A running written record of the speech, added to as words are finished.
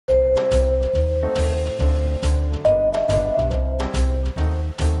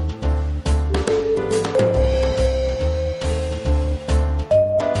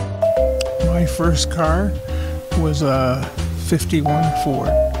first car was a 51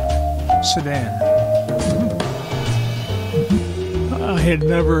 Ford sedan. I had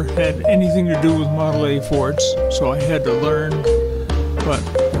never had anything to do with Model A Fords, so I had to learn. But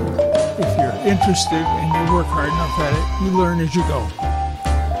if you're interested and you work hard enough at it, you learn as you go.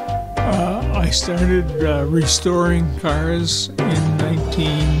 I started restoring cars in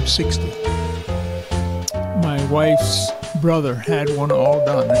 1960. My wife's brother had one all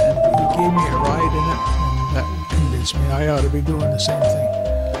done, and he gave me a ride in it, and that convinced me I ought to be doing the same thing.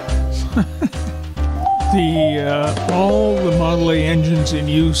 All the Model A engines in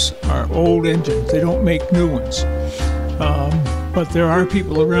use are old engines. They don't make new ones. But there are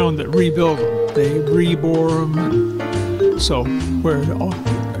people around that rebuild them. They rebore them, and so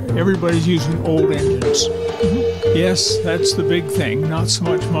everybody's using old engines. Yes, that's the big thing. Not so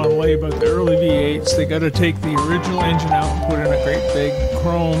much Model A, but the early V8s. They got to take the original engine out and put in a great big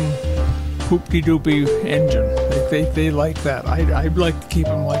chrome hoopty-doopy engine. They like that. I'd like to keep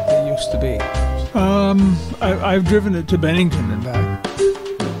them like they used to be. I've driven it to Bennington and back.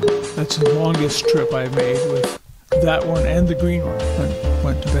 That's the longest trip I've made with that one and the green one.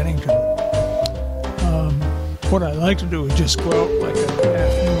 Went to Bennington. What I like to do is just go out like an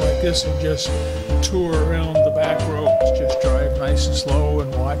afternoon like this and just tour around the back roads. Just drive nice and slow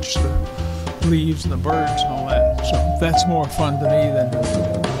and watch the leaves and the birds and all that. So that's more fun to me than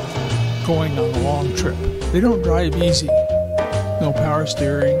going on a long trip. They don't drive easy. No power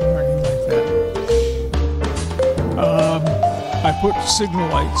steering or anything like that. I put signal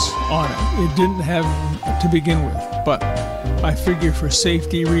lights on it. It didn't have to begin with, but I figure for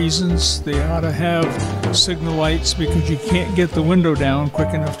safety reasons they ought to have signal lights because you can't get the window down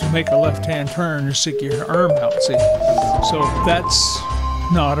quick enough to make a left-hand turn or stick your arm out, see? So that's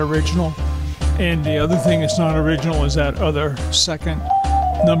not original. And the other thing that's not original is that other second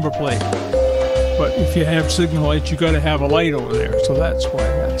number plate. But if you have signal lights, you got to have a light over there, so that's why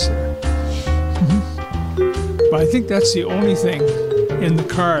that's there. But I think that's the only thing in the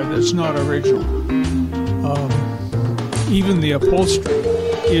car that's not original. Even the upholstery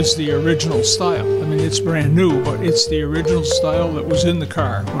is the original style. I mean, it's brand new, but it's the original style that was in the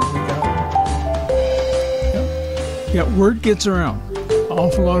car when we got it. Yeah, word gets around. An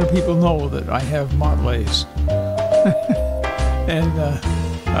awful lot of people know that I have Model A's. And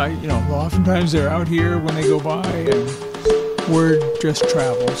oftentimes they're out here when they go by, and word just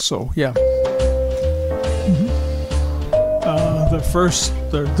travels. So yeah.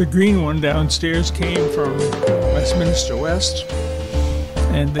 The green one downstairs came from Westminster West,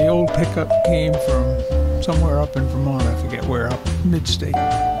 and the old pickup came from somewhere up in Vermont. I forget where, up mid-state.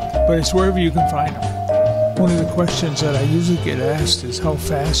 But it's wherever you can find them. One of the questions that I usually get asked is, how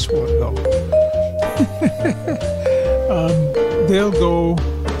fast will it go? They'll go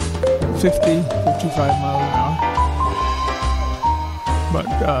 50, 55 miles an hour. But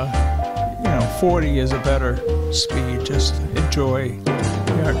 40 is a better speed. Just enjoy.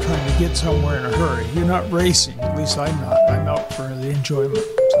 You aren't trying to get somewhere in a hurry. You're not racing. At least I'm not. I'm out for the enjoyment.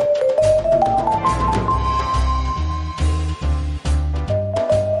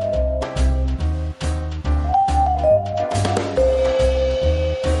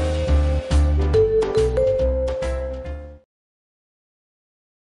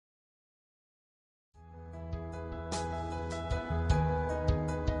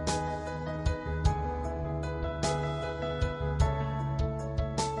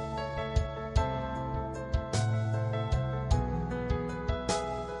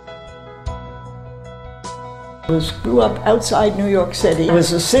 Grew up outside New York City. I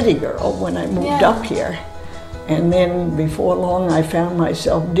was a city girl when I moved up here. And then before long I found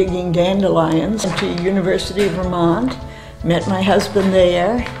myself digging dandelions. Went to University of Vermont, met my husband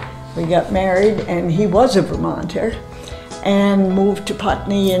there. We got married and he was a Vermonter, and moved to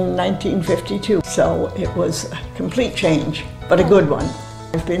Putney in 1952. So it was a complete change, but a good one.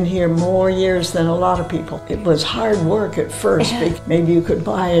 I've been here more years than a lot of people. It was hard work at first. Maybe you could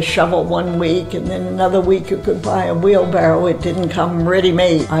buy a shovel one week, and then another week you could buy a wheelbarrow. It didn't come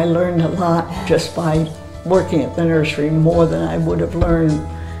ready-made. I learned a lot just by working at the nursery, more than I would have learned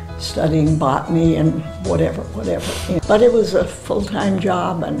studying botany and whatever. But it was a full-time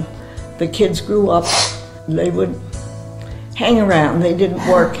job, and the kids grew up. They would hang around. They didn't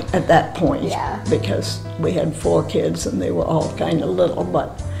work at that point because we had 4 kids and they were all kind of little.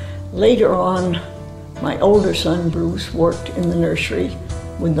 But later on, my older son Bruce worked in the nursery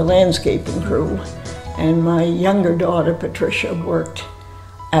with the landscaping crew, and my younger daughter Patricia worked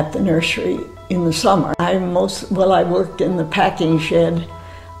at the nursery in the summer. I worked in the packing shed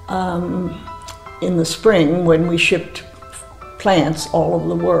in the spring when we shipped plants all over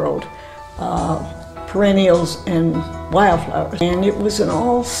the world. perennials and wildflowers. And it was an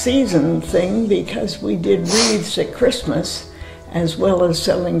all-season thing because we did wreaths at Christmas as well as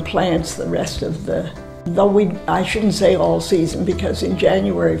selling plants the rest of the, I shouldn't say all season because in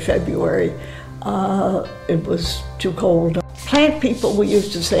January, February, it was too cold. Plant people, we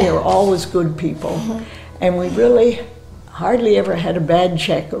used to say, are always good people. And we really hardly ever had a bad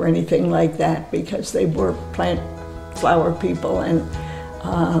check or anything like that because they were plant flower people and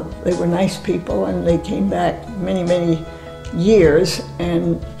they were nice people, and they came back many, many years,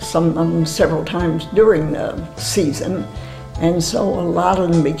 and some of them several times during the season. And so a lot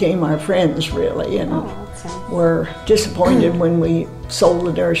of them became our friends, really, and were disappointed when we sold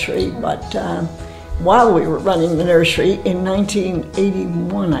the nursery. But while we were running the nursery in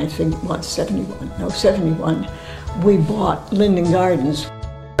 1981, I think it was 71, we bought Linden Gardens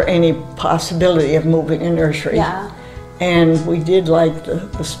for any possibility of moving a nursery. Yeah. And we did like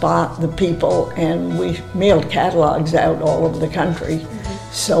the spot, the people, and we mailed catalogs out all over the country.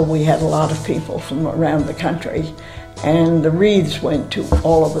 So we had a lot of people from around the country. And the wreaths went to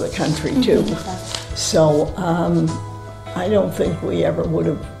all over the country too. So I don't think we ever would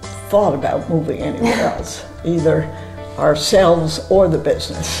have thought about moving anywhere else, either ourselves or the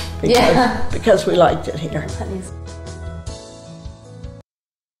business, because we liked it here.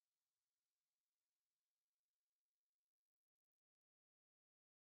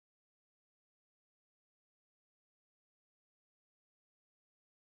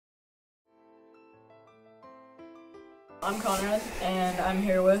 I'm Conrad, and I'm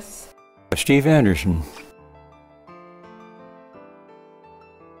here with Steve Anderson.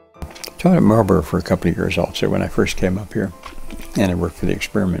 Taught at Marlborough for a couple of years also when I first came up here, and I worked for the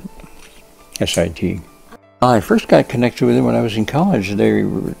Experiment, SIT. I first got connected with them when I was in college. They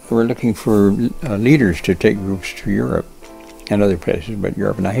were looking for leaders to take groups to Europe and other places, but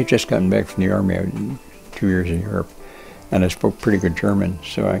Europe. And I had just gotten back from the Army. I did 2 years in Europe, and I spoke pretty good German.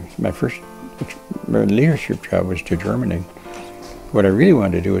 So my first leadership job was to Germany. What I really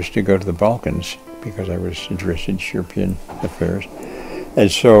wanted to do was to go to the Balkans because I was interested in European affairs.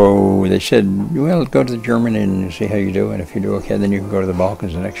 And so they said, well, go to Germany and see how you do, and if you do okay, then you can go to the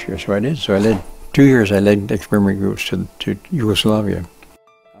Balkans the next year. So I did. So I led 2 years, I led experiment groups to Yugoslavia.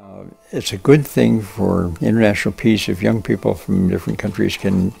 It's a good thing for international peace if young people from different countries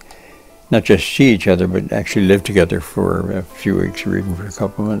can not just see each other, but actually live together for a few weeks or even for a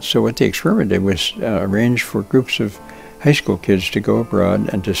couple of months. So what the experiment did was arrange for groups of high school kids to go abroad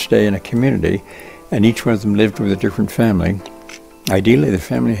and to stay in a community, and each one of them lived with a different family. Ideally, the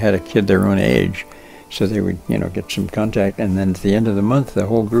family had a kid their own age, so they would, get some contact, and then at the end of the month, the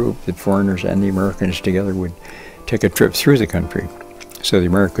whole group, the foreigners and the Americans together, would take a trip through the country. So the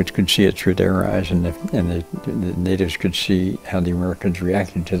Americans could see it through their eyes, and the natives could see how the Americans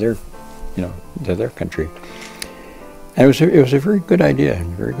reacted to their to their country. And it was a very good idea,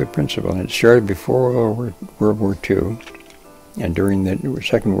 and a very good principle. And it started before World War II, and during the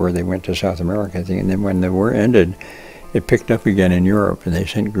Second War they went to South America, I think, and then when the war ended, it picked up again in Europe, and they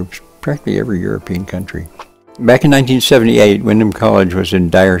sent groups practically every European country. Back in 1978, Windham College was in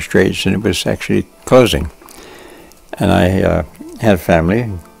dire straits, and it was actually closing. And I had a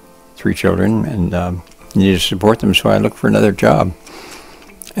family, 3 children, and needed to support them, so I looked for another job.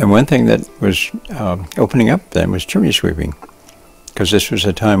 And one thing that was opening up then was chimney sweeping, because this was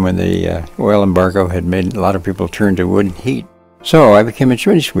a time when the oil embargo had made a lot of people turn to wood and heat. So I became a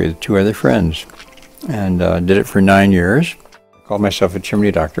chimney sweep with 2 other friends, and did it for 9 years. I called myself a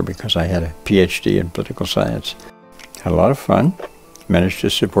chimney doctor because I had a PhD in political science. Had a lot of fun, managed to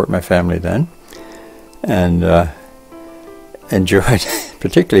support my family then, and enjoyed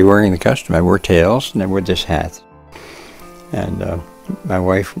particularly wearing the costume. I wore tails, and I wore this hat. And my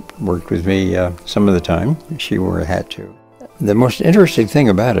wife worked with me some of the time. She wore a hat too. The most interesting thing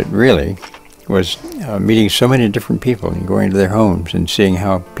about it, really, was meeting so many different people and going to their homes and seeing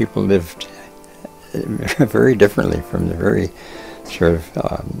how people lived very differently, from the very sort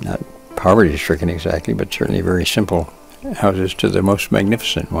of, not poverty-stricken exactly, but certainly very simple houses to the most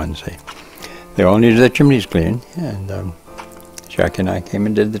magnificent ones. They all needed their chimneys cleaned, and Jack and I came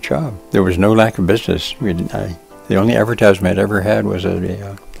and did the job. There was no lack of business. The only advertisement I ever had was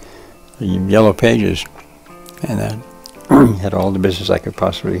a Yellow Pages, and that had all the business I could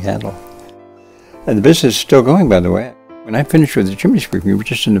possibly handle. And the business is still going, by the way. When I finished with the chimney sweeping, we were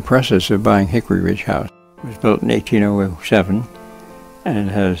just in the process of buying Hickory Ridge House. It was built in 1807, and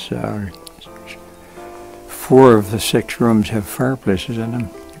it has 4 of the 6 rooms have fireplaces in them.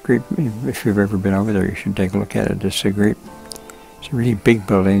 Great. If you've ever been over there, you should take a look at it. It's a really big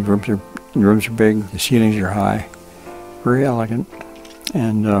building. The rooms are big. The ceilings are high. Very elegant,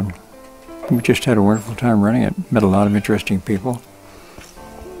 and We just had a wonderful time running it. Met a lot of interesting people.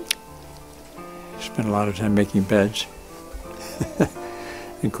 Spent a lot of time making beds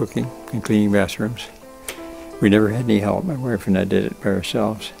and cooking and cleaning bathrooms. We never had any help. My wife and I did it by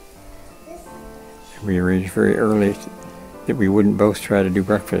ourselves. We arranged very early that we wouldn't both try to do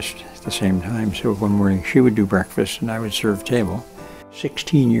breakfast at the same time. So one morning she would do breakfast and I would serve table.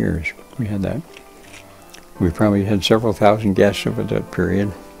 16 years we had that. We probably had several thousand guests over that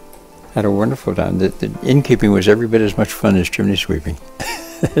period. Had a wonderful time. The innkeeping was every bit as much fun as chimney sweeping.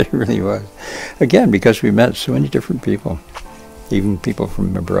 It really was. Again, because we met so many different people. Even people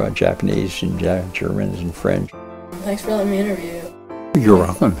from abroad, Japanese and Germans and French. Thanks for letting me interview you. You're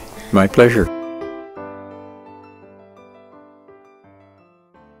welcome. My pleasure.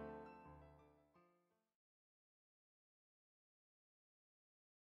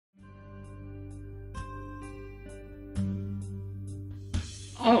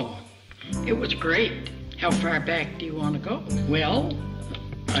 Oh, it was great. How far back do you want to go? Well,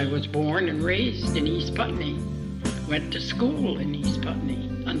 I was born and raised in East Putney. Went to school in East Putney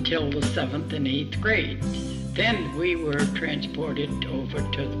until the 7th and 8th grade. Then we were transported over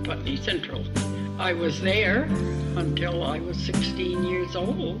to the Putney Central. I was there until I was 16 years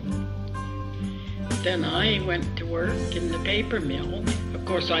old. Then I went to work in the paper mill. Of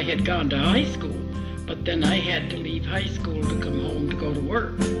course, I had gone to high school, but then I had to leave high school to come home to go to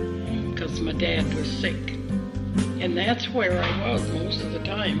work because my dad was sick. And that's where I was most of the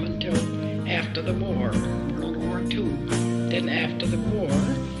time until after the war, World War II. Then after the war,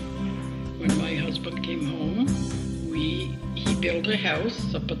 when my husband came home, he built a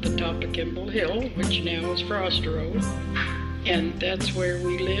house up at the top of Kimball Hill, which now is Frost Road, and that's where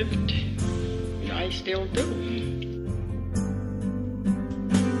we lived. I still do.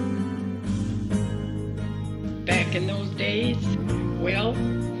 Back in those days, well,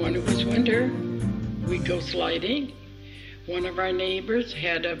 when it was winter, we'd go sliding. One of our neighbors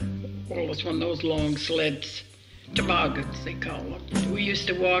had one of those long sleds, toboggans they call them. We used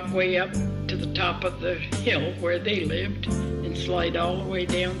to walk way up to the top of the hill where they lived and slide all the way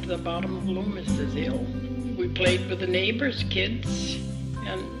down to the bottom of Loomis's Hill. We played with the neighbors' kids,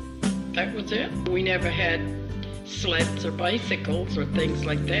 and that was it. We never had sleds or bicycles or things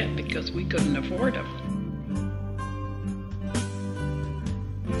like that because we couldn't afford them.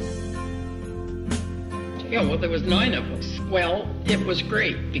 Yeah, well, there was 9 of us. Well, it was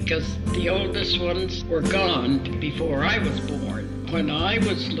great because the oldest ones were gone before I was born. When I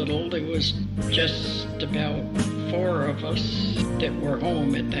was little, there was just about 4 of us that were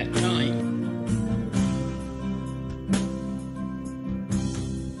home at that time.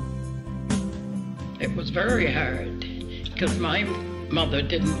 It was very hard because my mother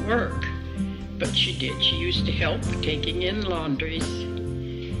didn't work, but she did. She used to help taking in laundries,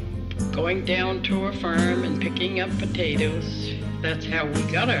 going down to a farm and picking up potatoes. That's how we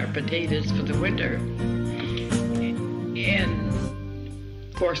got our potatoes for the winter. And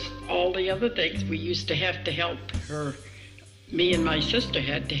of course, all the other things we used to have to help her. Me and my sister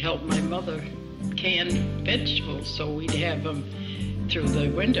had to help my mother can vegetables so we'd have them through the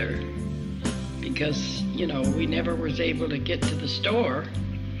winter. Because, we never was able to get to the store.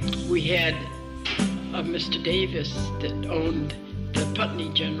 We had a Mr. Davis that owned the Putney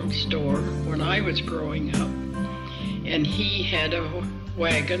General Store when I was growing up. And he had a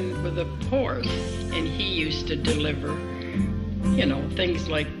wagon with a horse, and he used to deliver, things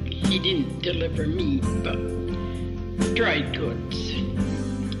like, he didn't deliver meat, but dried goods.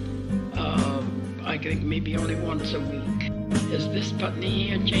 I think maybe only once a week. Has this Putney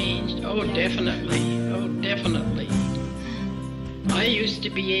here changed? Oh, definitely. Oh, definitely. I used to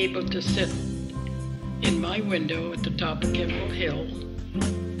be able to sit in my window at the top of Kimball Hill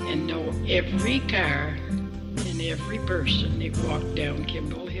and know every car and every person that walked down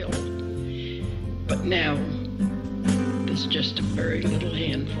Kimball Hill. But now, there's just a very little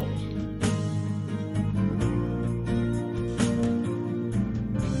handful.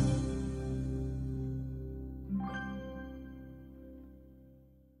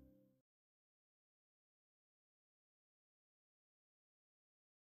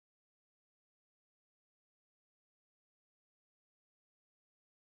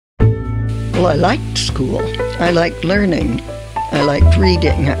 Well, I liked school. I liked learning. I liked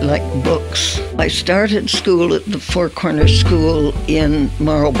reading. I liked books. I started school at the Four Corners School in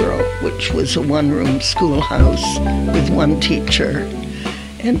Marlborough, which was a one-room schoolhouse with 1 teacher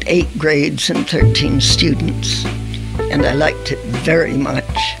and 8 grades and 13 students. And I liked it very much.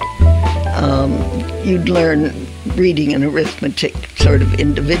 you'd learn reading and arithmetic sort of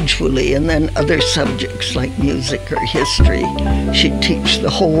individually, and then other subjects like music or history, she'd teach the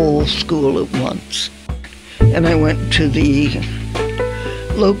whole school at once. And I went to the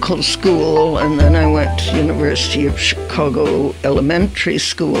local school, and then I went to University of Chicago Elementary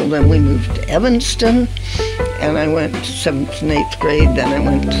School. Then we moved to Evanston, and I went to 7th and 8th grade. Then I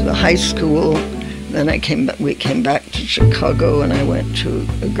went to the high school. Then we came back to Chicago, and I went to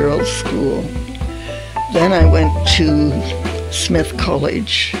a girls' school. Then I went to Smith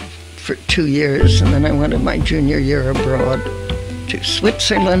College for 2 years, and then I went on my junior year abroad to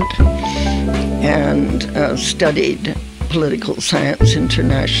Switzerland and studied political science,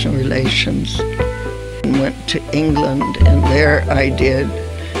 international relations, and went to England, and there I did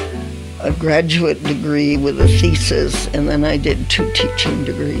a graduate degree with a thesis, and then I did 2 teaching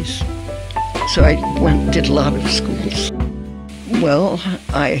degrees. So I did a lot of schools. Well,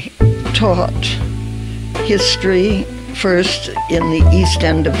 I taught history first in the East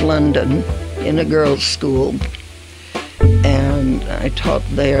End of London in a girls' school, and I taught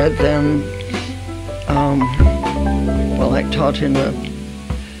there. Then I taught in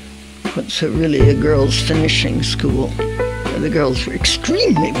what's really a girls' finishing school. The girls were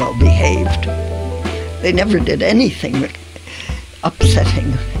extremely well behaved. They never did anything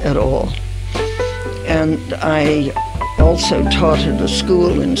upsetting at all. And I also taught at a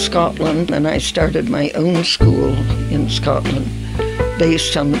school in Scotland, and I started my own school in Scotland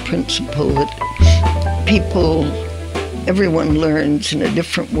based on the principle that everyone learns in a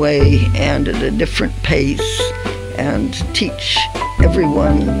different way and at a different pace, and teach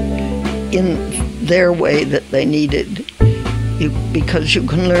everyone in their way that they needed. Because you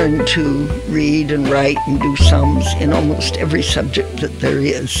can learn to read and write and do sums in almost every subject that there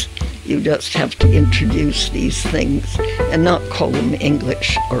is. You just have to introduce these things and not call them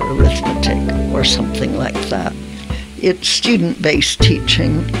English or arithmetic or something like that. It's student-based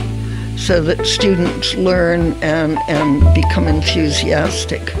teaching so that students learn and become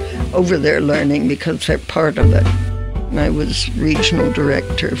enthusiastic over their learning because they're part of it. And I was regional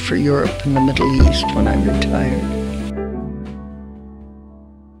director for Europe and the Middle East when I retired.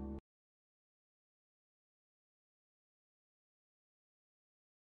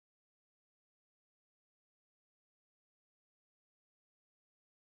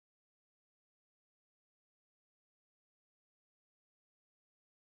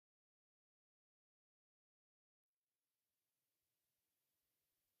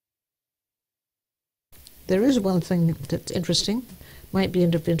 There is one thing that's interesting, might be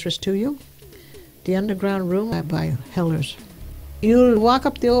of interest to you. The underground room by Heller's. You walk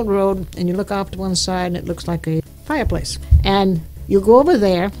up the old road and you look off to one side and it looks like a fireplace. And you go over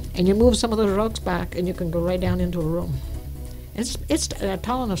there and you move some of those rugs back and you can go right down into a room. It's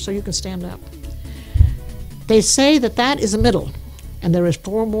tall enough so you can stand up. They say that is the middle, and there is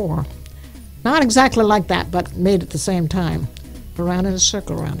 4 more. Not exactly like that, but made at the same time, around in a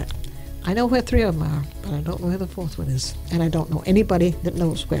circle around it. I know where 3 of them are, but I don't know where the 4th one is. And I don't know anybody that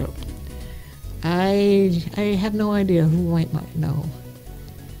knows where. I have no idea who might know.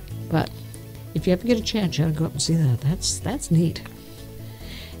 But if you ever get a chance, you ought to go up and see that. That's neat.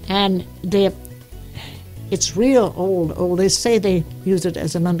 And it's real old. They say they use it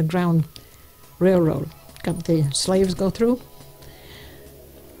as an underground railroad. Got the slaves go through.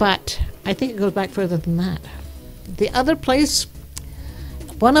 But I think it goes back further than that. The other place,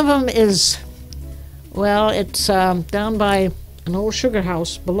 one of them is, it's down by an old sugar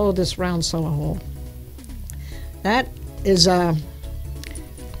house below this round cellar hole. That is,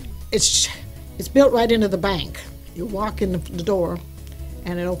 it's built right into the bank. You walk in the door,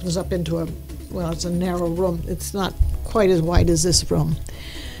 and it opens up into it's a narrow room. It's not quite as wide as this room.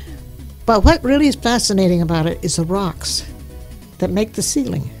 But what really is fascinating about it is the rocks that make the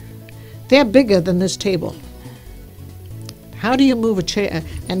ceiling. They're bigger than this table. How do you move a chair?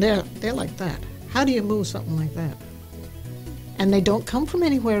 And they're like that. How do you move something like that? And they don't come from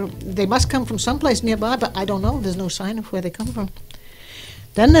anywhere. They must come from someplace nearby, but I don't know. There's no sign of where they come from.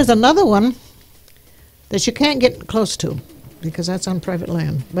 Then there's another one that you can't get close to because that's on private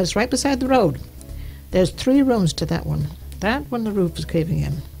land, but it's right beside the road. There's 3 rooms to that one. That one, the roof is caving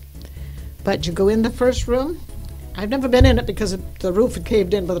in. But you go in the first room. I've never been in it because the roof had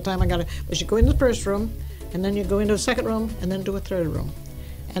caved in by the time I got it. But you go in the first room, and then you go into a second room, and then to a third room.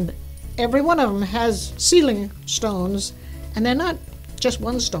 And every one of them has ceiling stones, and they're not just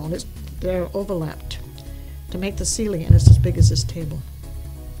one stone, they're overlapped to make the ceiling, and it's as big as this table.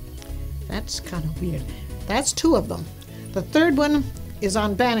 That's kind of weird. That's 2 of them. The third one is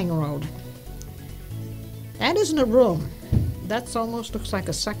on Banning Road. That isn't a room. That almost looks like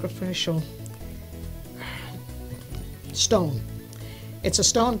a sacrificial stone. It's a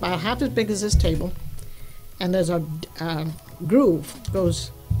stone about half as big as this table, and there's a groove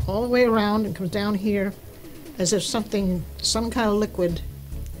goes all the way around and comes down here as if some kind of liquid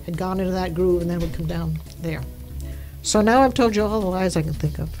had gone into that groove and then would come down there. So now I've told you all the lies I can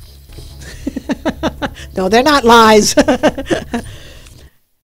think of. No, they're not lies.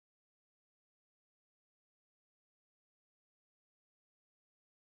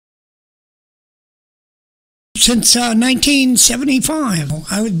 Since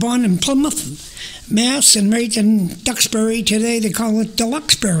 1975. I was born in Plymouth, Mass, and raised in Duxbury. Today they call it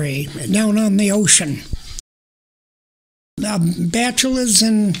Deluxebury, down on the ocean. Bachelor's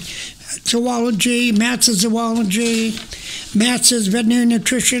in zoology, master's zoology, master's veterinary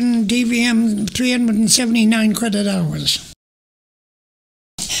nutrition, DVM 379 credit hours.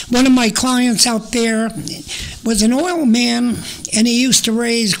 One of my clients out there was an oil man, and he used to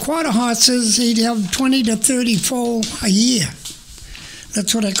raise quarter horses. He'd have 20 to 30 foal a year.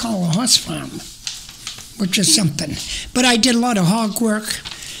 That's what I call a horse farm, which is something. But I did a lot of hog work,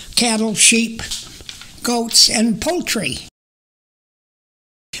 cattle, sheep, goats, and poultry.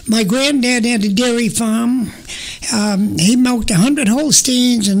 My granddad had a dairy farm. He milked 100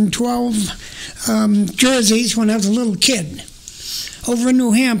 Holsteins and 12 Jerseys when I was a little kid. Over in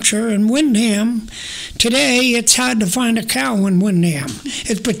New Hampshire, in Windham. Today, it's hard to find a cow in Windham.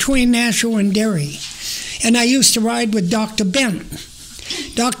 It's between Nashua and Derry. And I used to ride with Dr. Bent.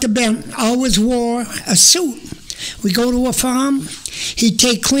 Dr. Bent always wore a suit. We go to a farm, he'd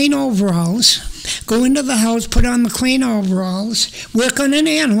take clean overalls, go into the house, put on the clean overalls, work on an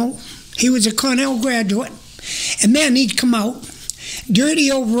animal. He was a Cornell graduate. And then he'd come out,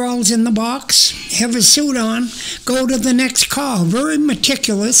 dirty overalls in the box, have a suit on, go to the next call. Very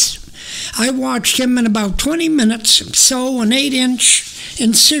meticulous. I watched him in about 20 minutes sew an 8-inch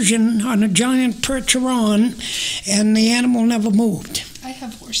incision on a giant percheron, and the animal never moved. I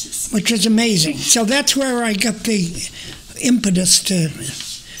have horses. Which is amazing. So that's where I got the impetus to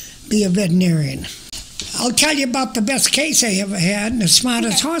be a veterinarian. I'll tell you about the best case I ever had, and the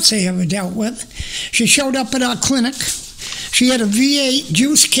smartest horse I ever dealt with. She showed up at our clinic. She had a V8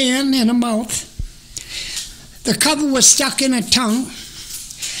 juice can in her mouth. The cover was stuck in her tongue.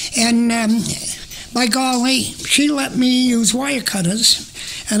 And by golly, she let me use wire cutters.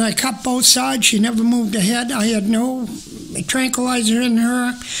 And I cut both sides. She never moved her head. I had no tranquilizer in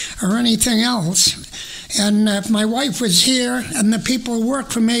her or anything else. And if my wife was here and the people who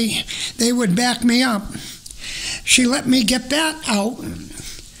worked for me, they would back me up. She let me get that out.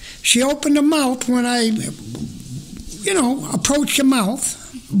 She opened her mouth when I approached the mouth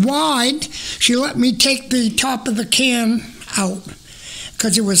wide. She let me take the top of the can out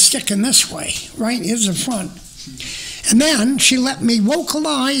because it was sticking this way, right? Here's the front. And then she let me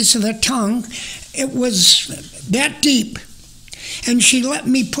vocalize the tongue. It was that deep. And she let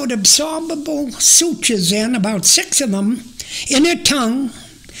me put absorbable sutures in, about 6 of them, in her tongue.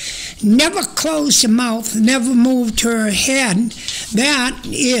 Never closed her mouth, never moved her head. That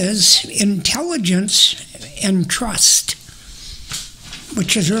is intelligence and trust,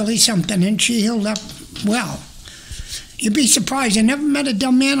 which is really something, and she healed up well. You'd be surprised, I never met a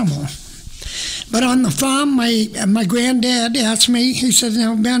dumb animal. But on the farm, my granddad asked me, he said,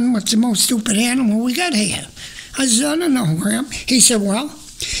 "Now, Ben, what's the most stupid animal we got here?" I said, "I don't know, Graham." He said,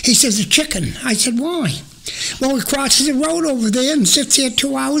 he says, "A chicken." I said, "Why?" "Well, it crosses the road over there and sits there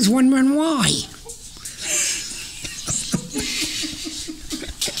 2 hours wondering why."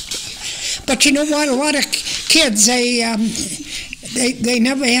 But you know what? A lot of kids, they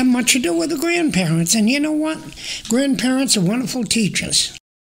never have much to do with the grandparents. And you know what? Grandparents are wonderful teachers.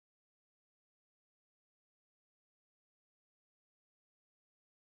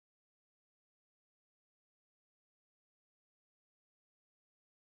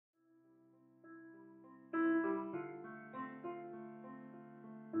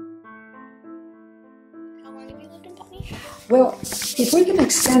 How long have you lived in Putney? Well, if we can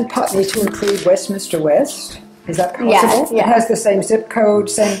extend Putney to include Westminster West, is that possible? Yes, yeah. It has the same zip code,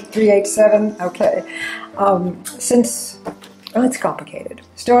 same 387, okay. It's complicated.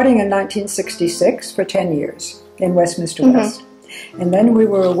 Starting in 1966 for 10 years in Westminster West. And then we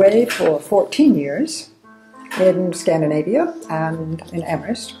were away for 14 years in Scandinavia and in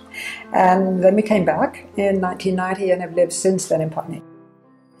Amherst. And then we came back in 1990 and have lived since then in Putney.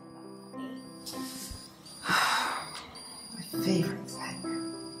 Favorite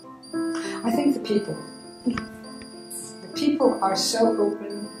thing. I think the people. The people are so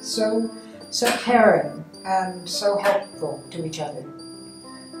open, so caring, and so helpful to each other.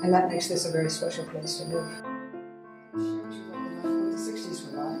 And that makes this a very special place to live.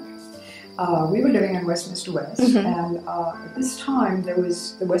 We were living in Westminster West, and at this time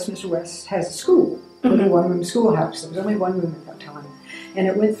the Westminster West has a school, a little one-room schoolhouse. There was only one room at that time, and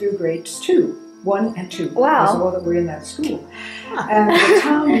it went through grades 1 and 2. Wow. That's all that were in that school. And the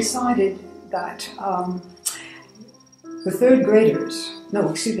town decided that the third graders,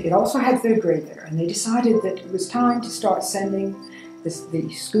 it also had third grade there, and they decided that it was time to start sending the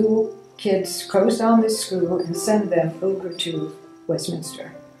school kids, close down this school and send them over to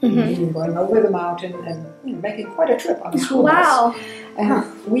Westminster. Going over the mountain and making quite a trip on the school bus.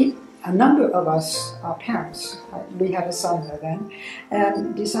 And a number of us, our parents, we had a son there then,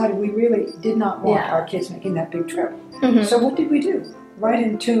 and decided we really did not want our kids making that big trip. So what did we do? Right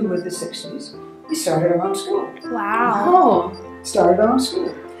in tune with the 60s, we started our own school. Wow. Started our own school.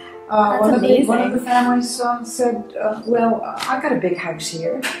 One of the families said, well, I've got a big house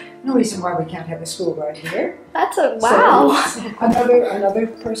here. No reason why we can't have a school right here. That's a wow. So another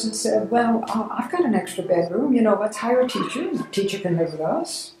person said, well, I've got an extra bedroom. Let's hire a teacher. And the teacher can live with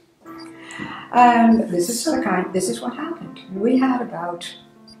us. And this is what happened. We had about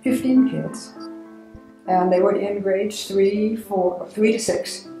 15 kids, and they were in grades 3 to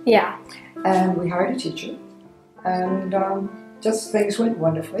 6. Yeah. And we hired a teacher, and just things went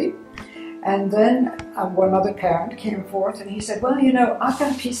wonderfully. And then one other parent came forth and he said, well, I've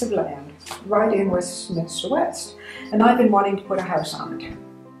got a piece of land right in Westminster West, and I've been wanting to put a house on it.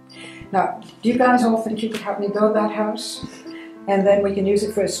 Now, do you guys all think you could help me build that house? And then we can use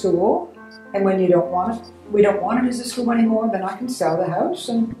it for a school, and when we don't want it as a school anymore, then I can sell the house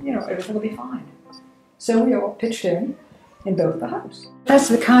and, everything will be fine. So we all pitched in and built the house. That's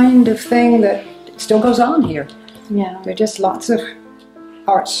the kind of thing that still goes on here. Yeah. There are just lots of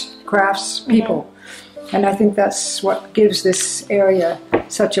arts, crafts, people. And I think that's what gives this area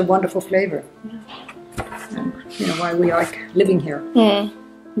such a wonderful flavor. And, why we like living here.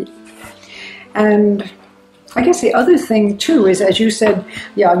 And I guess the other thing, too, is, as you said,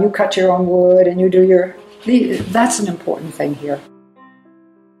 you cut your own wood and you do that's an important thing here.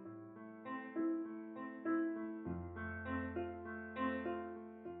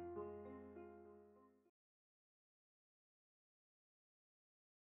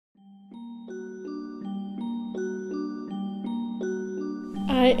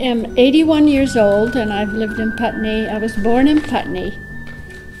 I am 81 years old and I've lived in Putney. I was born in Putney,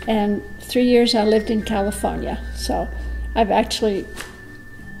 and 3 years I lived in California. So I'm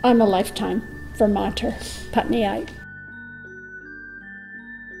a lifetime Vermonter, Putneyite.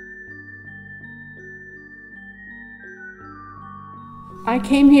 I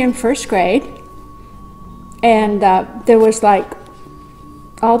came here in first grade, and there was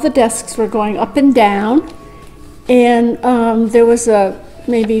all the desks were going up and down, and there was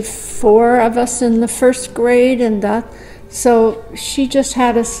maybe 4 of us in the first grade, and so she just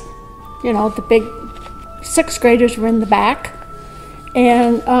had us, the big 6th graders were in the back,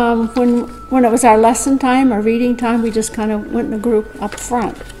 and when it was our lesson time or reading time, we just kind of went in a group up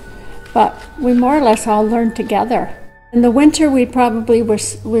front. But we more or less all learned together. In the winter, we probably were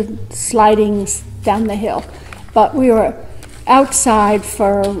sliding down the hill, but we were outside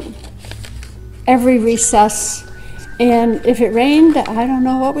for every recess. And if it rained, I don't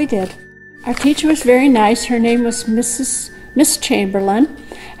know what we did. Our teacher was very nice. Her name was Miss Chamberlain.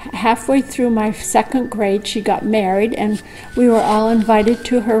 Halfway through my 2nd grade, she got married, and we were all invited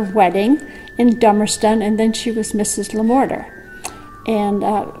to her wedding in Dummerston, and then she was Mrs. Lamorter. And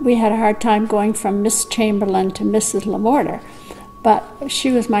we had a hard time going from Miss Chamberlain to Mrs. Lamorter, but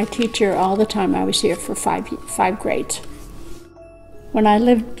she was my teacher all the time I was here for 5 grades. When I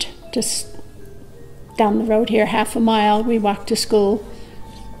lived just down the road here, half a mile, we walked to school.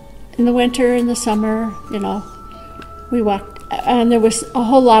 In the winter, in the summer, we walked, and there was a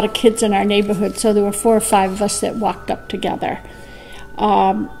whole lot of kids in our neighborhood, so there were 4 or 5 of us that walked up together.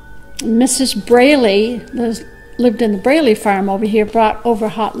 Mrs. Braley lived in the Braley farm over here, brought over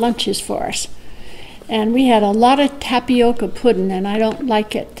hot lunches for us. And we had a lot of tapioca pudding, and I don't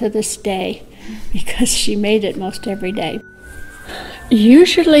like it to this day because she made it most every day.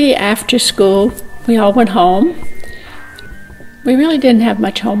 Usually after school, we all went home. We really didn't have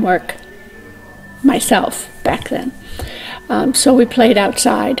much homework, myself, back then. So we played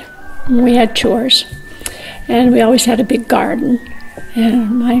outside. We had chores. And we always had a big garden.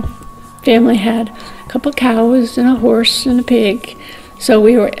 And my family had a couple cows and a horse and a pig. So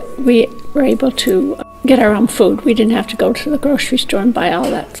we were able to get our own food. We didn't have to go to the grocery store and buy all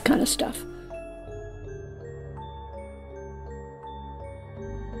that kind of stuff.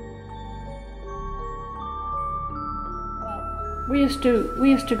 We used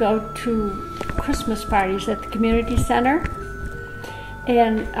to go to Christmas parties at the community center,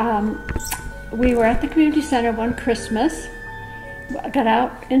 And we were at the community center one Christmas. I got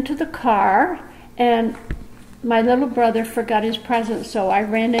out into the car, and my little brother forgot his present, so I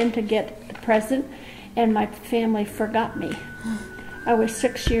ran in to get the present, and my family forgot me. I was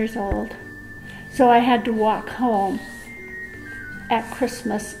 6 years old. So I had to walk home at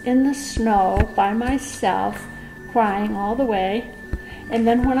Christmas in the snow by myself, crying all the way. And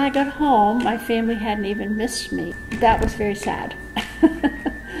then when I got home, my family hadn't even missed me. That was very sad.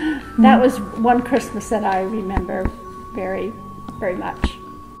 That was one Christmas that I remember very, very much.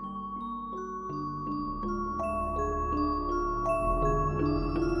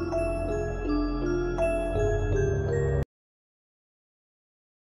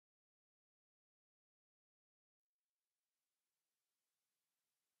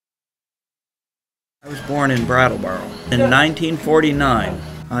 I was born in Brattleboro. In 1949,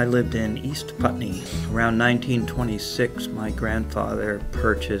 I lived in East Putney. Around 1926, my grandfather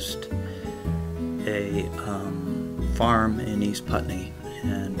purchased a farm in East Putney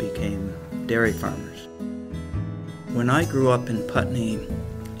and became dairy farmers. When I grew up in Putney,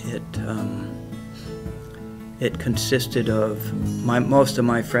 it consisted of, most of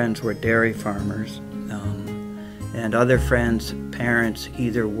my friends were dairy farmers, and other friends' parents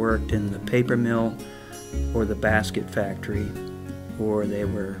either worked in the paper mill or the basket factory, or they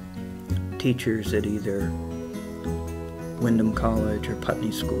were teachers at either Windham College or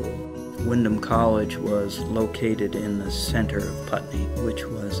Putney School. Windham College was located in the center of Putney, which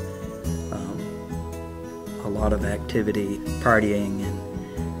was a lot of activity, partying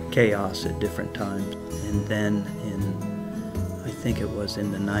and chaos at different times. And then I think it was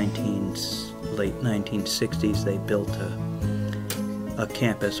in the late 1960s, they built a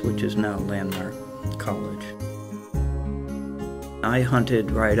campus which is now Landmark College. I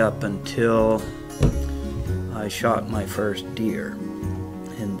hunted right up until I shot my first deer,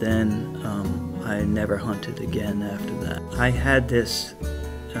 and then I never hunted again after that. I had this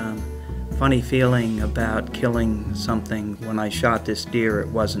funny feeling about killing something. When I shot this deer, it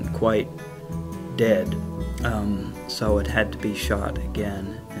wasn't quite dead, so it had to be shot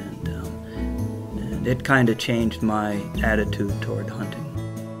again, and it kind of changed my attitude toward hunting.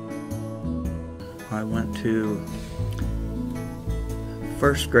 I went to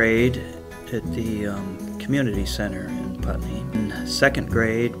first grade at the community center in Putney. And second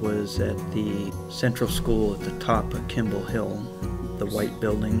grade was at the Central School at the top of Kimball Hill, the white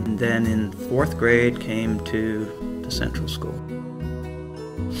building. And then in fourth grade came to the Central School.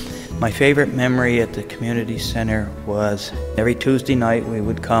 My favorite memory at the community center was every Tuesday night we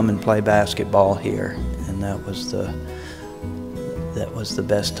would come and play basketball here, and that was the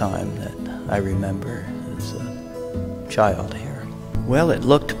best time that I remember as a child here. Well, it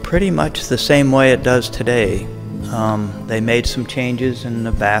looked pretty much the same way it does today. They made some changes in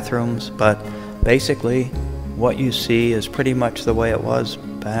the bathrooms, but basically what you see is pretty much the way it was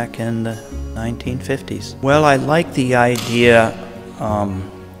back in the 1950s. Well, I like the idea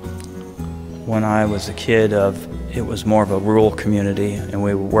when I was a kid it was more of a rural community and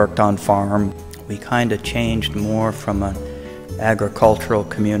we worked on farm. We kind of changed more from an agricultural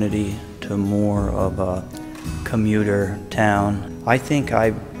community to more of a commuter town. I think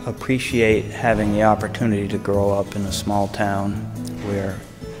I appreciate having the opportunity to grow up in a small town where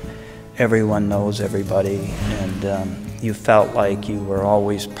everyone knows everybody, and you felt like you were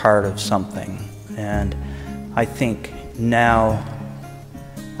always part of something. And I think now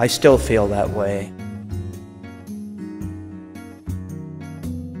I still feel that way.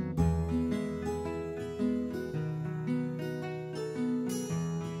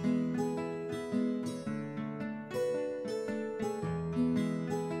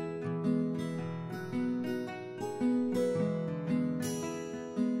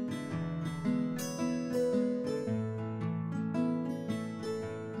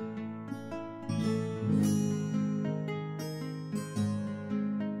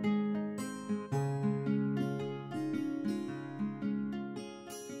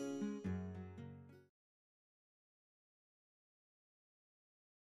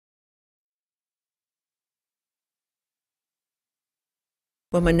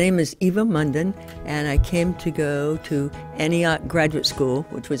 Well, my name is Eva Munden, and I came to go to Antioch Graduate School,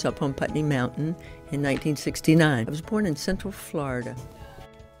 which was up on Putney Mountain, in 1969. I was born in Central Florida.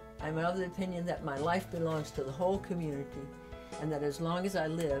 I'm of the opinion that my life belongs to the whole community, and that as long as I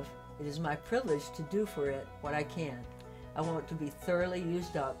live, it is my privilege to do for it what I can. I want to be thoroughly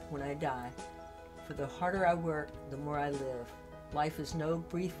used up when I die. For the harder I work, the more I live. Life is no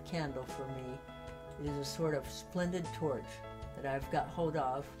brief candle for me. It is a sort of splendid torch that I've got hold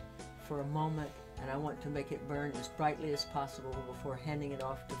of for a moment and I want to make it burn as brightly as possible before handing it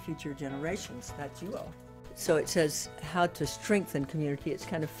off to future generations. That's you all. So it says how to strengthen community. It's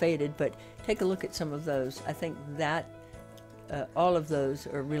kind of faded, but take a look at some of those. I think that all of those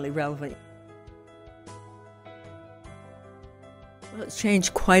are really relevant. Well, it's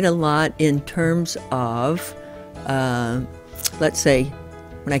changed quite a lot in terms of, let's say,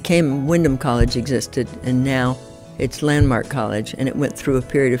 when I came, Wyndham College existed, and now it's Landmark College, and it went through a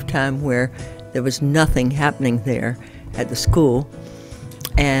period of time where there was nothing happening there at the school,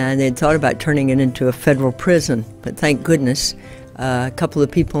 and they'd thought about turning it into a federal prison, but thank goodness a couple of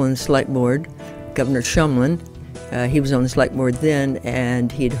people in the select board, Governor Shumlin, he was on the select board then,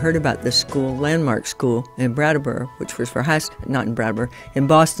 and he'd heard about this school, Landmark School in Brattleboro, which was for not in Brattleboro, in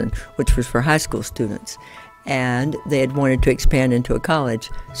Boston, which was for high school students. And they had wanted to expand into a college.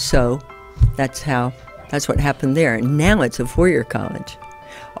 So that's what happened there. And now it's a four-year college.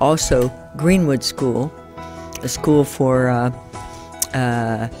 Also, Greenwood School, a school for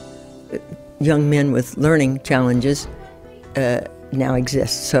young men with learning challenges, now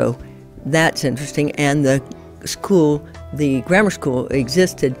exists. So that's interesting. And the school, the grammar school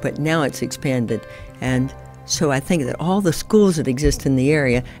existed, but now it's expanded. And so I think that all the schools that exist in the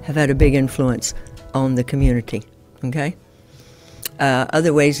area have had a big influence on the community, okay?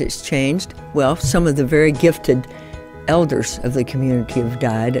 Other ways it's changed, well, some of the very gifted elders of the community have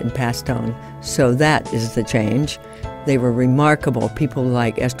died and passed on, so that is the change. They were remarkable, people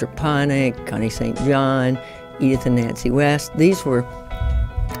like Esther Ponick, Connie St. John, Edith and Nancy West. These were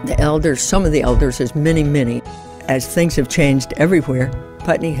the elders, some of the elders, as many, many. As things have changed everywhere,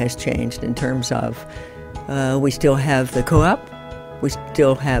 Putney has changed in terms of we still have the co-op, we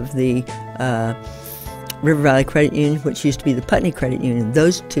still have the River Valley Credit Union, which used to be the Putney Credit Union.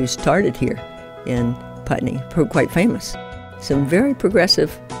 Those two started here in Putney, quite famous. Some very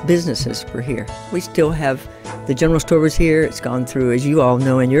progressive businesses were here. We still have the general store was here. It's gone through, as you all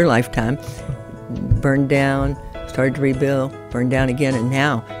know in your lifetime, burned down, started to rebuild, burned down again, and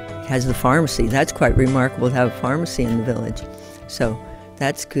now it has the pharmacy. That's quite remarkable to have a pharmacy in the village. So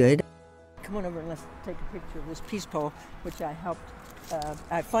that's good. Come on over and let's take a picture of this peace pole, which I helped,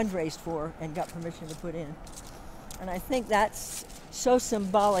 I fundraised for and got permission to put in. And I think that's so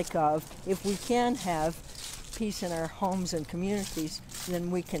symbolic of, if we can have peace in our homes and communities,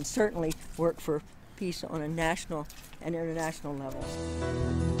 then we can certainly work for peace on a national and international level.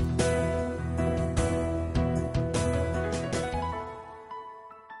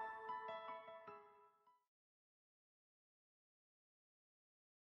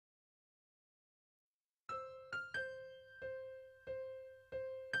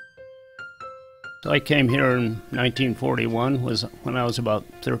 I came here in 1941, was when I was about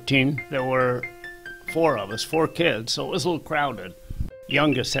 13. There were four of us, four kids, so it was a little crowded.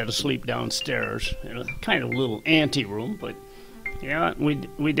 Youngest had to sleep downstairs in a kind of little ante room, but yeah,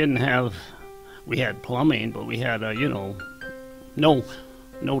 we didn't have, we had plumbing, but we had a, no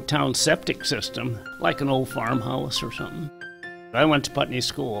town septic system, like an old farmhouse or something. I went to Putney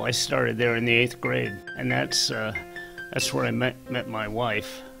School. I started there in the 8th grade, and that's where I met my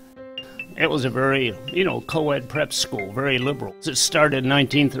wife. It was a very, co-ed prep school, very liberal. It started in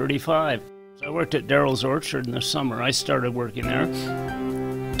 1935. I worked at Darrell's Orchard in the summer. I started working there,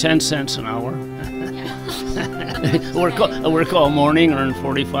 10 cents an hour. I work all morning, earned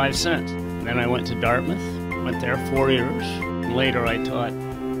 45 cents. Then I went to Dartmouth, went there 4 years. Later I taught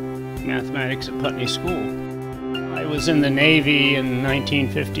mathematics at Putney School. I was in the Navy in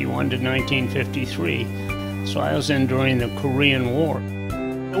 1951 to 1953, so I was in during the Korean War.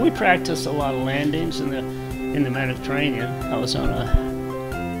 We practiced a lot of landings in the Mediterranean. I was on an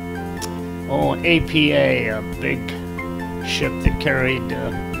APA, a big ship that carried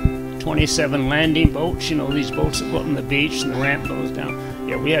 27 landing boats. These boats that go up on the beach and the ramp goes down.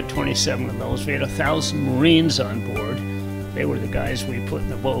 Yeah, we had 27 of those. We had 1,000 Marines on board. They were the guys we put in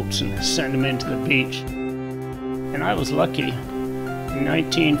the boats and sent them into the beach. And I was lucky. In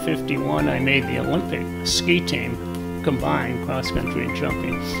 1951, I made the Olympic ski team, combined cross-country and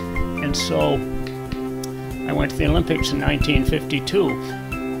jumping. And so I went to the Olympics in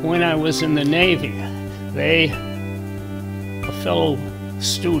 1952. When I was in the Navy, a fellow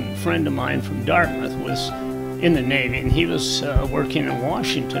student, friend of mine from Dartmouth, was in the Navy, and he was working in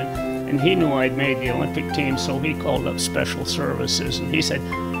Washington, and he knew I'd made the Olympic team, so he called up Special Services, and he said,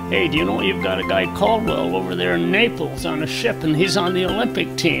 "Hey, do you know you've got a guy Caldwell over there in Naples on a ship, and he's on the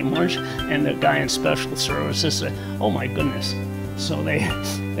Olympic team, aren't you?" And the guy in Special Services said, "Oh my goodness." So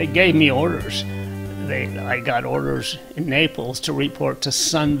they gave me orders. I got orders in Naples to report to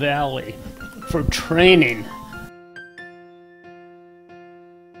Sun Valley for training.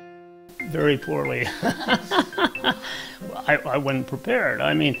 very poorly. I wasn't prepared.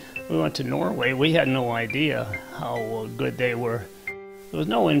 I mean, we went to Norway. We had no idea how good they were. There was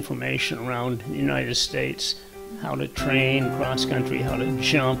no information around the United States, how to train cross-country, how to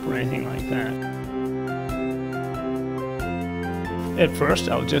jump, or anything like that. At first,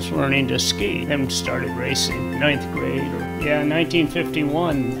 I was just learning to ski. Then started racing, 9th grade. Yeah,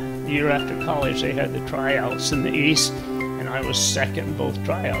 1951, the year after college, they had the tryouts in the East, and I was second in both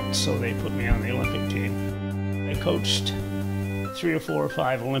tryouts, so they put me on the Olympic team. I coached 3 or 4 or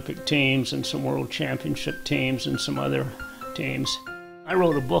 5 Olympic teams and some world championship teams and some other teams. I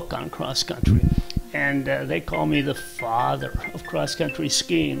wrote a book on cross-country, and they call me the father of cross-country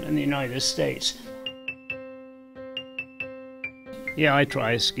skiing in the United States. Yeah, I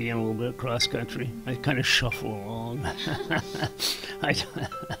try skiing a little bit cross-country. I kind of shuffle along.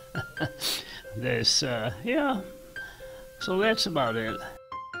 Yeah, so that's about it.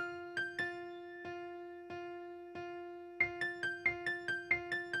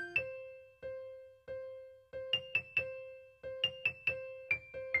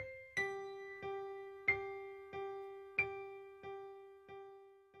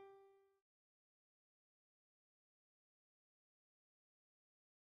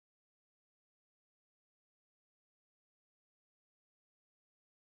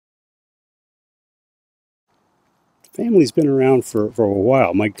 Family's been around for a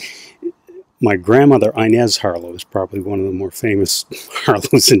while. My grandmother, Inez Harlow, is probably one of the more famous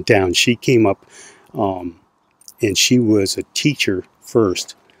Harlows in town. She came up, and she was a teacher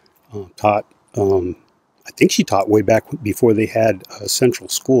first. Taught, I think she taught way back before they had a central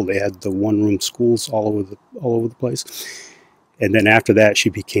school. They had the one-room schools all over the place. And then after that, she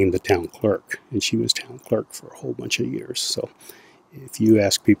became the town clerk, and she was town clerk for a whole bunch of years. So if you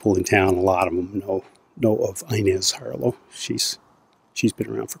ask people in town, a lot of them know of Inez Harlow. She's been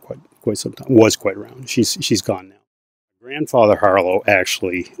around for quite some time. Was quite around. She's gone now. My grandfather Harlow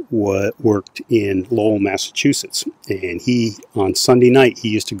actually worked in Lowell, Massachusetts, and on Sunday night he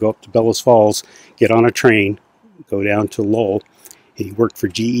used to go up to Bellows Falls, get on a train, go down to Lowell, and he worked for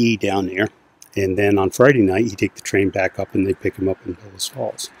GE down there. And then on Friday night he'd take the train back up, and they'd pick him up in Bellows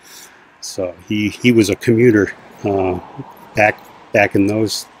Falls. So he was a commuter back in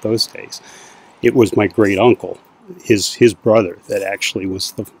those days. It was my great uncle, his brother, that actually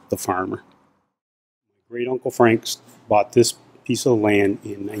was the farmer. My great uncle Frank bought this piece of land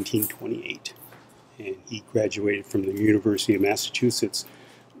in 1928, and he graduated from the University of Massachusetts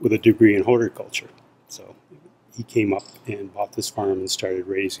with a degree in horticulture. So he came up and bought this farm and started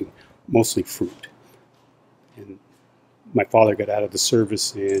raising mostly fruit. And my father got out of the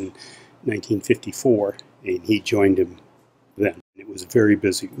service in 1954, and he joined him then. It was very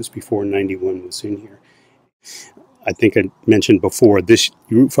busy. It was before 91 was in here. I think I mentioned before, this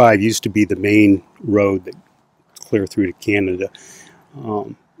Route 5 used to be the main road that clear through to Canada.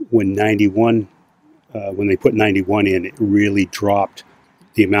 When they put 91 in, it really dropped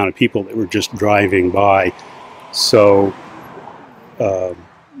the amount of people that were just driving by. So the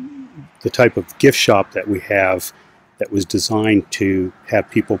type of gift shop that we have that was designed to have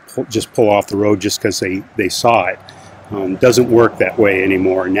people just pull off the road just because they saw it, doesn't work that way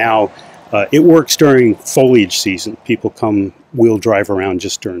anymore. Now, it works during foliage season. People will drive around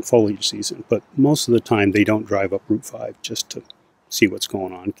just during foliage season, but most of the time they don't drive up Route 5 just to see what's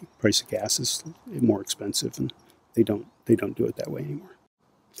going on. The price of gas is more expensive, and they don't do it that way anymore.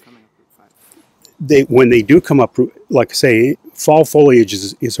 When they do come up, like I say, fall foliage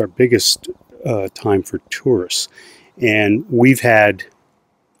is our biggest time for tourists, and we've had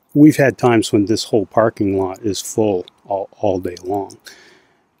times when this whole parking lot is full all day long.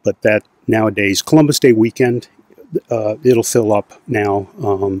 But that nowadays, Columbus Day weekend, it'll fill up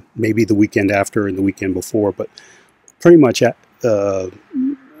now, maybe the weekend after and the weekend before, but pretty much other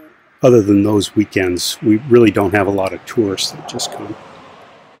than those weekends, we really don't have a lot of tourists that just come.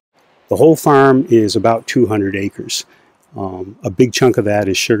 The whole farm is about 200 acres. A big chunk of that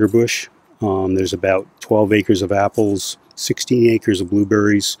is sugar bush. There's about 12 acres of apples, 16 acres of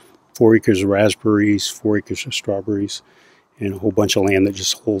blueberries, 4 acres of raspberries, 4 acres of strawberries, and a whole bunch of land that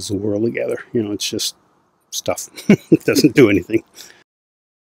just holds the world together. You know, it's just stuff. It doesn't do anything.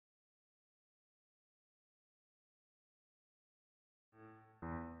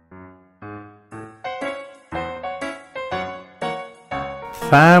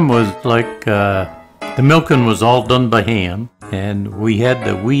 Farm was like, the milking was all done by hand, and we had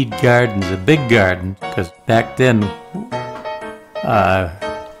the weed gardens, the big garden, because back then,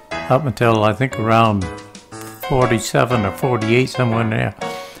 up until I think around 47 or 48, somewhere in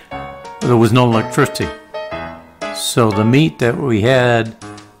there was no electricity. So the meat that we had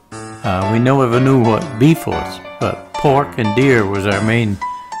We never knew what beef was, but pork and deer was our main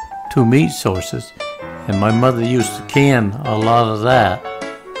two meat sources. And my mother used to can a lot of that,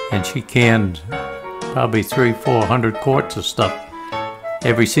 and she canned probably 300-400 quarts of stuff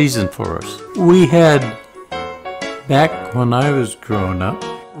every season for us. We had, back when I was growing up,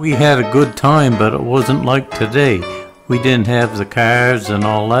 we had a good time, but it wasn't like today. We didn't have the cars and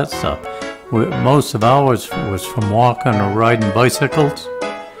all that stuff. Most of ours was from walking or riding bicycles,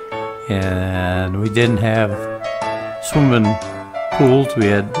 and we didn't have swimming pools. We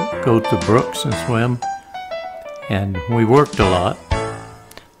had to go to brooks and swim, and we worked a lot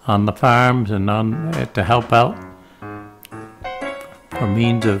on the farms and to help out for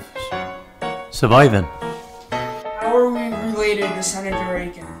means of surviving. How are we related to Senator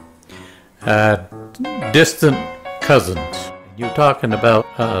Aiken? Distant cousins. You're talking about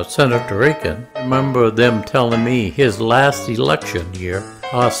Senator Aiken. I remember them telling me his last election year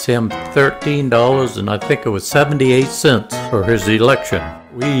cost him $13 and I think it was 78 cents for his election.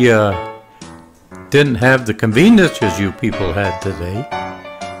 We didn't have the conveniences you people had today.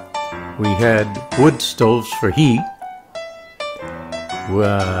 We had wood stoves for heat.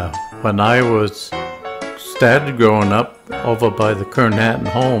 When I started growing up over by the Kernhattan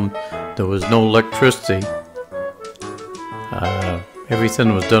home, there was no electricity.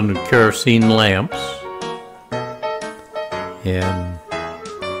 Everything was done with kerosene lamps. And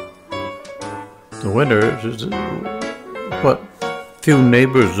the winter, what few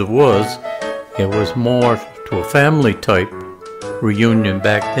neighbors there was, it was more to a family type reunion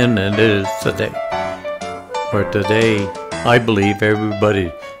back then than it is today. Where today, I believe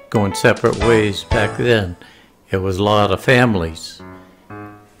everybody going separate ways. Back then, it was a lot of families.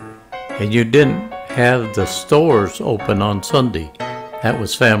 And you didn't have the stores open on Sunday. That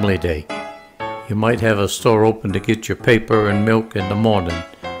was family day. You might have a store open to get your paper and milk in the morning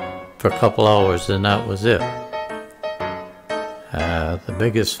for a couple hours, and that was it. The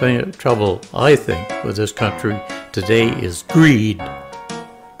biggest trouble, I think, with this country today is greed,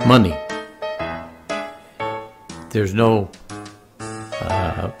 money. There's no,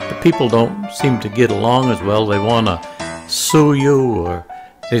 the people don't seem to get along as well. They want to sue you, or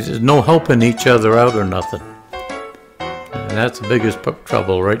there's no helping each other out or nothing. And that's the biggest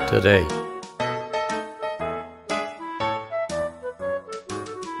trouble right today.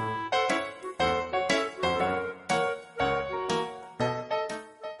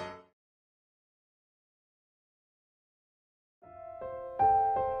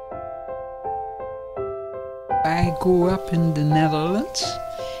 I grew up in the Netherlands,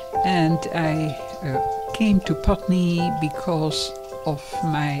 and I came to Putney because of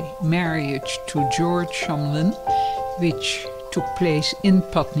my marriage to George Shumlin, which took place in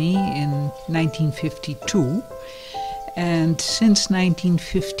Putney in 1952. And since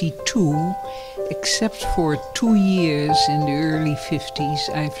 1952, except for 2 years in the early 50s,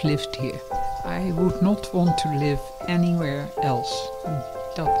 I've lived here. I would not want to live anywhere else.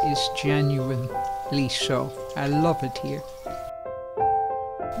 That is genuinely so. I love it here.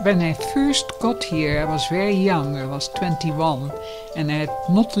 When I first got here, I was very young. I was 21, and I had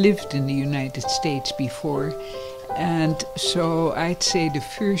not lived in the United States before. And so I'd say the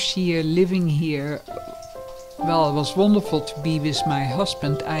first year living here, well, it was wonderful to be with my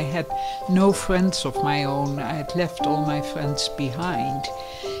husband. I had no friends of my own. I had left all my friends behind.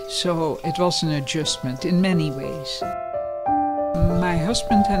 So it was an adjustment in many ways. My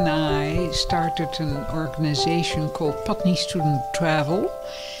husband and I started an organization called Putney Student Travel,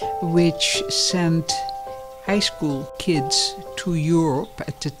 which sent high school kids to Europe,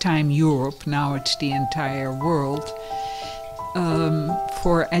 at the time Europe, now it's the entire world,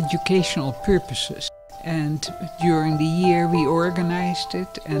 for educational purposes. And during the year we organized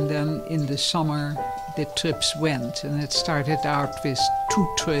it, and then in the summer the trips went. And it started out with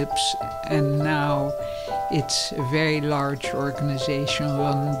 2 trips, and now it's a very large organization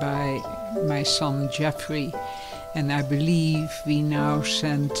run by my son Jeffrey. And I believe we now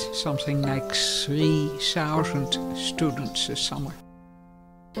send something like 3,000 students a summer.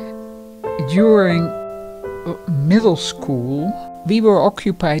 During middle school, we were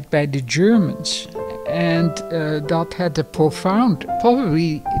occupied by the Germans, and that had a profound,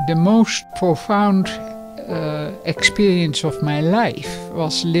 probably the most profound experience of my life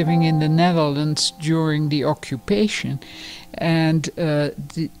was living in the Netherlands during the occupation. And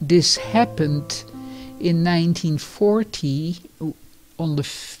this happened in 1940, on the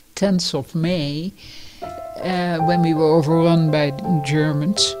 10th of May, when we were overrun by the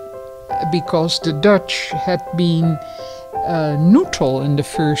Germans, because the Dutch had been neutral in the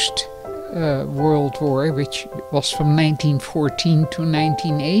first World War, which was from 1914 to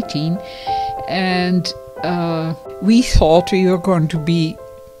 1918, and we thought we were going to be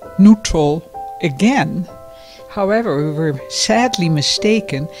neutral again. However, we were sadly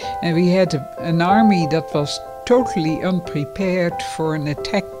mistaken, and we had an army that was totally unprepared for an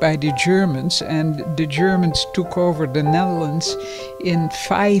attack by the Germans, and the Germans took over the Netherlands in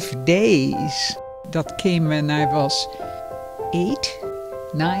 5 days. That came when I was 8,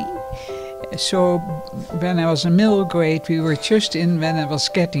 9. So when I was in middle grade, we were just in when it was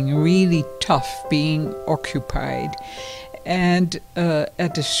getting really tough being occupied. And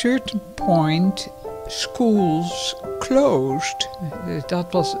at a certain point, schools closed.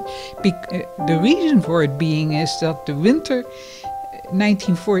 That was the reason for it being is that the winter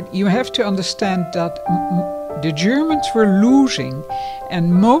 1940, you have to understand that the Germans were losing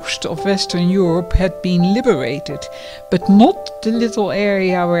and most of Western Europe had been liberated, but not the little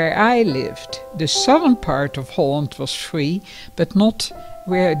area where I lived. The southern part of Holland was free, but not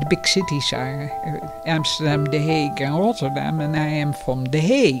where the big cities are, Amsterdam, The Hague and Rotterdam, and I am from The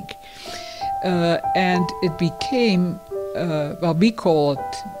Hague. And it became, well, we call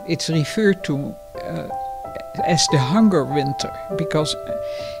it, it's referred to as the hunger winter, because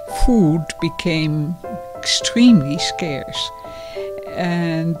food became extremely scarce.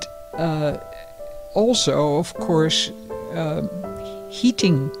 And also, of course,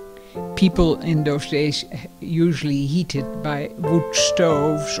 heating. People in those days usually heated by wood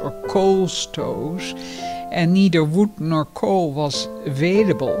stoves or coal stoves, and neither wood nor coal was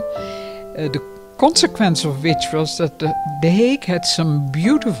available. The consequence of which was that The Hague had some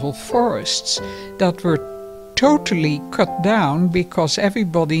beautiful forests that were totally cut down because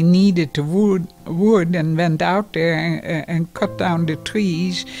everybody needed the wood and went out there and cut down the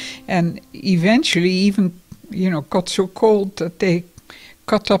trees, and eventually even, got so cold that they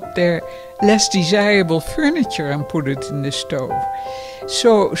cut up their less desirable furniture and put it in the stove.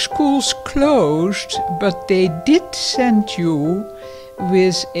 So schools closed, but they did send you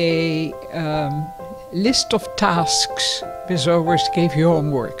with a list of tasks. They always gave you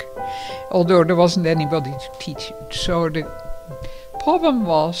homework, although there wasn't anybody to teach you. So the problem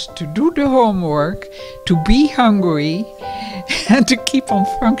was to do the homework, to be hungry, and to keep on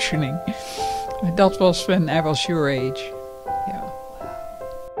functioning. That was when I was your age. Yeah.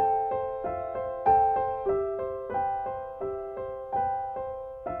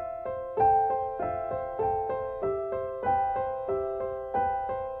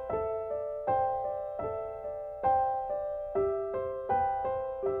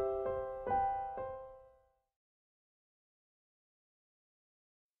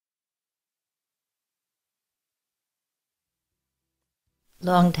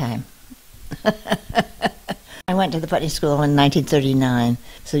 Long time. I went to the Putney School in 1939,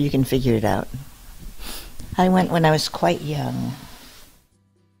 so you can figure it out. I went when I was quite young.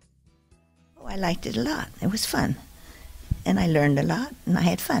 Oh, I liked it a lot. It was fun. And I learned a lot, and I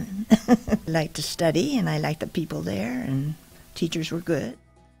had fun. I liked to study, and I liked the people there, and teachers were good.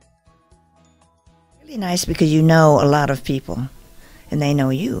 Really nice because you know a lot of people, and they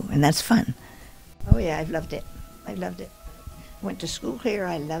know you, and that's fun. Oh yeah, I've loved it. I loved it. I went to school here,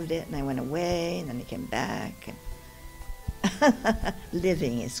 I loved it, and I went away, and then I came back.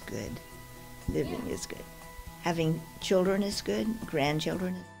 Living is good. Living is good. Having children is good,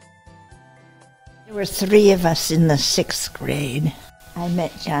 grandchildren. There were 3 of us in the 6th grade. I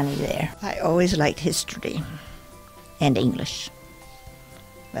met Johnny there. I always liked history and English,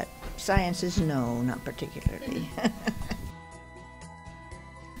 but sciences, no, not particularly.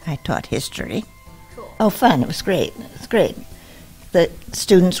 I taught history. Cool. Oh, fun, it was great, it was great. The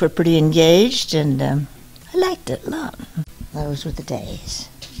students were pretty engaged, and I liked it a lot. Those were the days.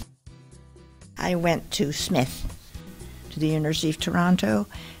 I went to Smith, to the University of Toronto,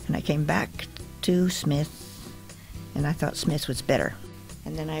 and I came back to Smith, and I thought Smith was better.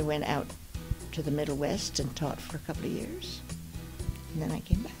 And then I went out to the Middle West and taught for a couple of years, and then I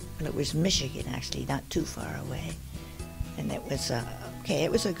came back. Well, it was Michigan, actually, not too far away. And it was,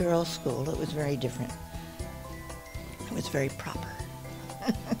 it was a girls' school. It was very different. It was very proper.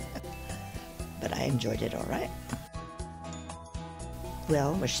 But I enjoyed it all right.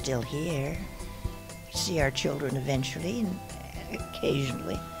 Well, we're still here. We see our children eventually and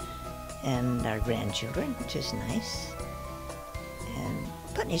occasionally, and our grandchildren, which is nice. And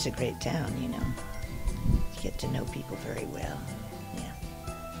Putney's a great town, You get to know people very well. Yeah,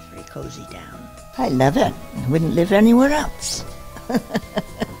 it's a very cozy town. I love it. I wouldn't live anywhere else.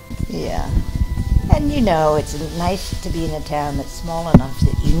 Yeah. And it's nice to be in a town that's small enough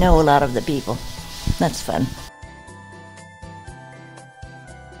that you know a lot of the people. That's fun.